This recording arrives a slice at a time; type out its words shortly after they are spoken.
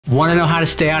Want to know how to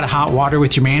stay out of hot water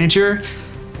with your manager?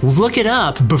 Look it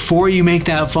up before you make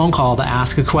that phone call to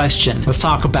ask a question. Let's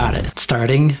talk about it,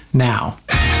 starting now.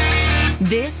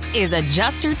 This is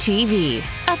Adjuster TV,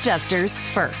 Adjusters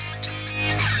First.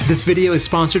 This video is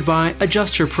sponsored by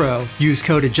AdjusterPro. Use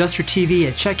code AdjusterTV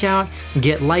at checkout and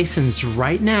get licensed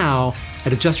right now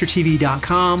at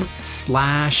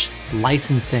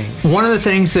adjustertv.com/licensing. One of the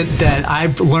things that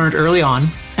I learned early on,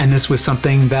 and this was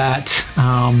something that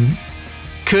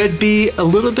could be a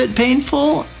little bit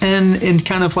painful and in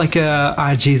kind of like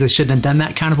a, geez, I shouldn't have done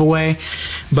that kind of a way,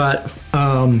 but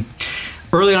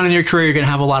early on in your career, you're going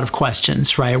to have a lot of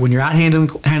questions, right? When you're out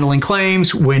handling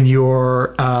claims, when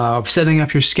you're setting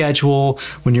up your schedule,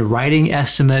 when you're writing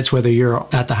estimates, whether you're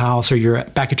at the house or you're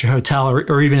back at your hotel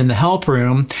or even in the help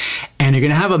room, and you're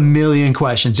going to have a million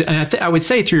questions. And I would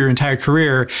say through your entire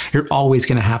career, you're always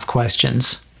going to have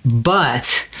questions.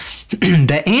 But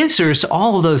the answers to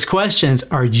all of those questions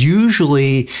are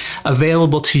usually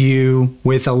available to you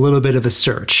with a little bit of a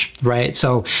search, right?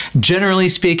 So generally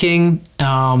speaking,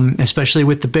 especially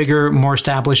with the bigger, more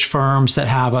established firms that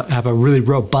have a really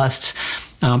robust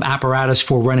apparatus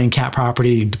for running cat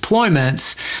property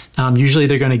deployments, usually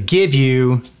they're going to give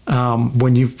you,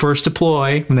 when you first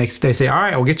deploy, when they say, all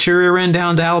right, we'll get your rear end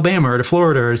down to Alabama or to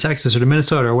Florida or to Texas or to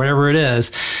Minnesota or whatever it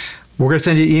is, we're going to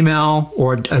send you an email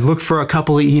or look for a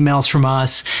couple of emails from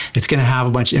us. It's going to have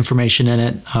a bunch of information in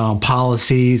it,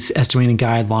 policies, estimating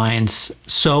guidelines,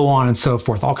 so on and so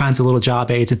forth, all kinds of little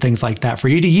job aids and things like that for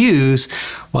you to use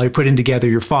while you're putting together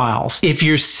your files. If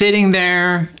you're sitting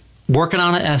there working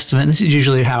on an estimate, this is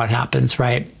usually how it happens,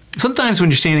 right? Sometimes when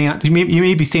you're standing out, you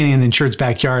may be standing in the insured's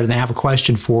backyard and they have a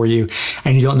question for you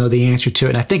and you don't know the answer to it.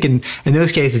 And I think in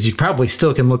those cases, you probably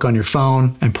still can look on your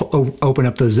phone and open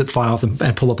up those zip files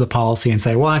and pull up the policy and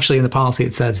say, well, actually in the policy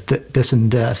it says this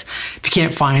and this. If you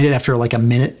can't find it after like a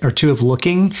minute or two of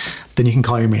looking, then you can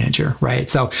call your manager, right?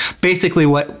 So basically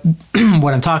what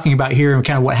I'm talking about here and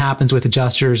kind of what happens with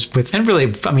adjusters and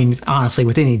really, I mean, honestly,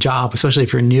 with any job, especially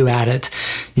if you're new at it,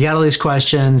 you got all these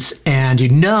questions and you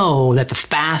know that the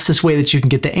fastest way that you can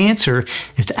get the answer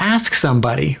is to ask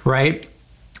somebody, right?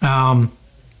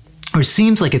 Or it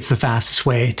seems like it's the fastest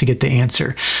way to get the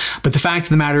answer. But the fact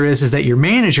of the matter is that your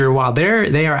manager, while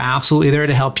they are absolutely there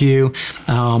to help you,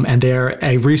 and they're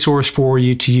a resource for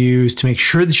you to use to make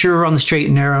sure that you're on the straight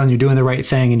and narrow and you're doing the right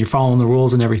thing and you're following the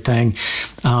rules and everything,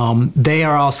 they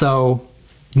are also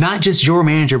not just your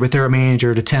manager, but they're a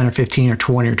manager to 10 or 15 or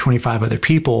 20 or 25 other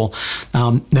people.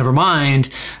 Never mind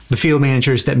the field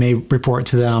managers that may report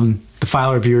to them, the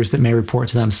file reviewers that may report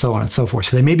to them, so on and so forth.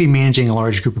 So they may be managing a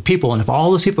large group of people. And if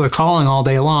all those people are calling all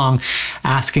day long,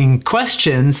 asking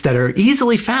questions that are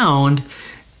easily found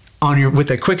on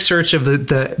with a quick search of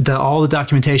all the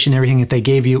documentation, everything that they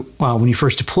gave you when you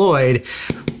first deployed,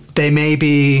 they may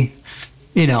be,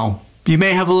 you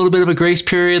may have a little bit of a grace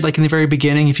period, like in the very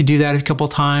beginning, if you do that a couple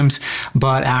of times.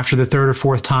 But after the third or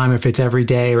fourth time, if it's every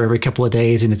day or every couple of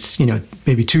days, and it's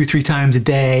maybe 2-3 times a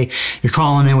day, you're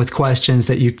calling in with questions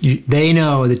that they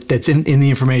know that's in the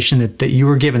information that you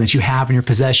were given, that you have in your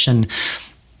possession,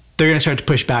 they're going to start to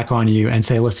push back on you and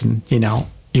say, listen,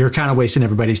 you're kind of wasting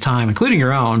everybody's time, including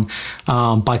your own,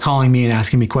 by calling me and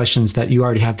asking me questions that you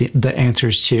already have the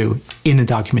answers to in the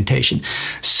documentation.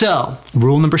 So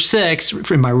rule number 6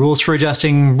 in my rules for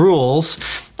adjusting rules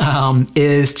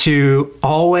is to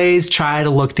always try to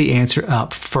look the answer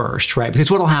up first, right?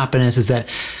 Because what will happen is that,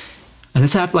 and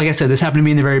this happened, like I said, this happened to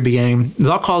me in the very beginning.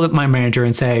 I'll call up my manager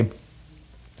and say,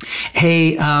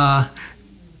 hey, our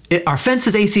fence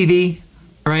is ACV,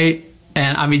 right?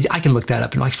 And I mean, I can look that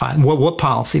up in like 5. What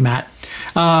policy, Matt?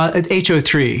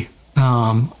 HO3.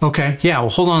 Okay, yeah, well,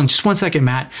 hold on just one second,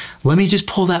 Matt. Let me just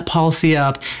pull that policy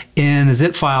up in a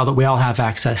zip file that we all have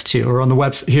access to, or on the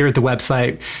website here at the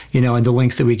website, and the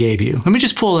links that we gave you. Let me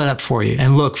just pull that up for you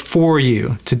and look for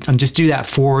you and just do that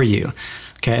for you.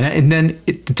 Okay, and then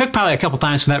it took probably a couple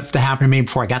times for that to happen to me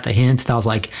before I got the hint. And I was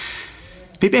like,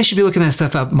 maybe I should be looking that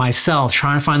stuff up myself,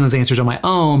 trying to find those answers on my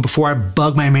own before I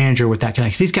bug my manager with that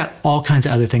connection. He's got all kinds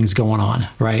of other things going on,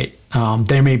 right?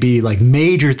 There may be like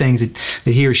major things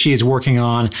that he or she is working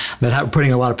on that are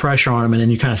putting a lot of pressure on him, and then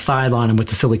you kind of sideline him with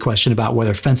the silly question about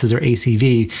whether fences are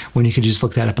ACV when you could just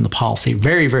look that up in the policy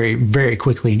very, very, very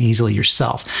quickly and easily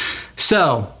yourself.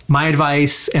 So my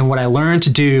advice and what I learned to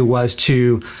do was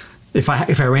to, if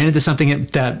I ran into something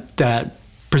that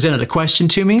presented a question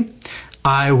to me,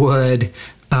 I would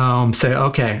say,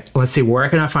 okay, let's see, where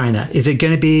can I find that? Is it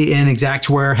going to be in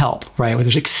Xactware help, right? Where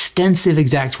there's extensive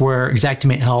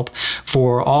Xactmate help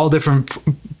for all different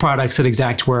products that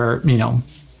Xactware,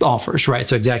 offers, right?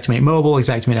 So Xactimate Mobile,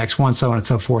 Xactimate X1, so on and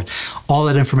so forth. All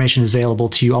that information is available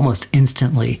to you almost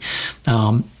instantly.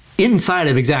 Inside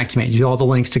of Xactimate, all the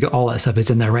links to all that stuff is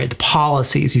in there, right? The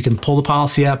policies, you can pull the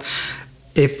policy up.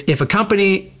 If a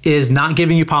company is not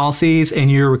giving you policies and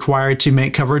you're required to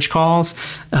make coverage calls,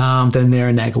 then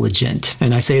they're negligent.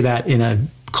 And I say that in a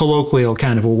colloquial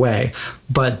kind of a way,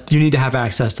 but you need to have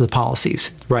access to the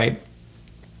policies, right?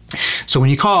 So when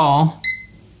you call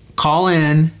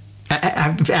in,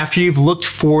 after you've looked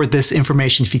for this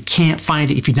information. If you can't find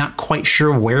it, if you're not quite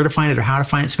sure where to find it or how to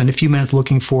find it, spend a few minutes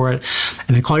looking for it,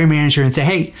 and then call your manager and say,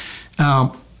 hey,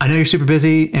 I know you're super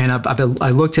busy, and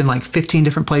I looked in like 15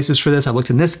 different places for this. I looked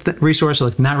in this resource, I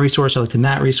looked in that resource, I looked in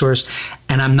that resource,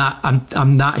 and I'm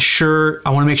not sure. I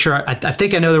want to make sure. I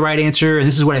think I know the right answer, and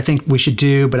this is what I think we should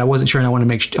do, but I wasn't sure, and I want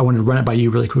to run it by you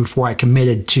really quick before I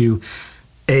committed to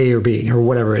A or B or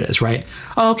whatever it is, right?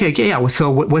 Oh, okay, yeah.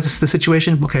 So what's the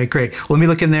situation? Okay, great. Well, let me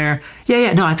look in there.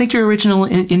 Yeah. No, I think your original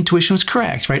intuition was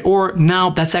correct, right? Or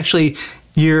no, that's actually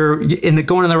you're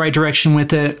going in the right direction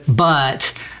with it,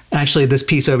 but actually this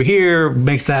piece over here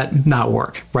makes that not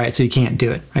work, right? So you can't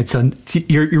do it, right? So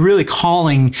you're really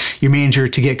calling your manager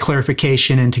to get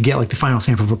clarification and to get like the final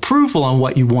stamp of approval on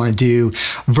what you want to do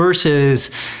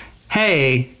versus,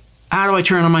 hey, how do I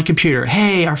turn on my computer?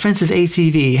 Hey, our fence is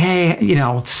ACV. Hey,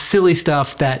 silly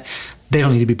stuff that they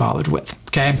don't need to be bothered with,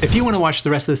 okay? If you want to watch the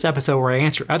rest of this episode where I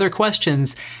answer other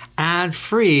questions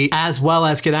ad-free, as well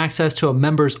as get access to a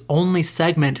members only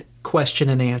segment question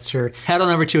and answer, head on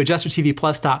over to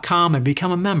AdjusterTVPlus.com and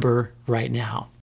become a member right now.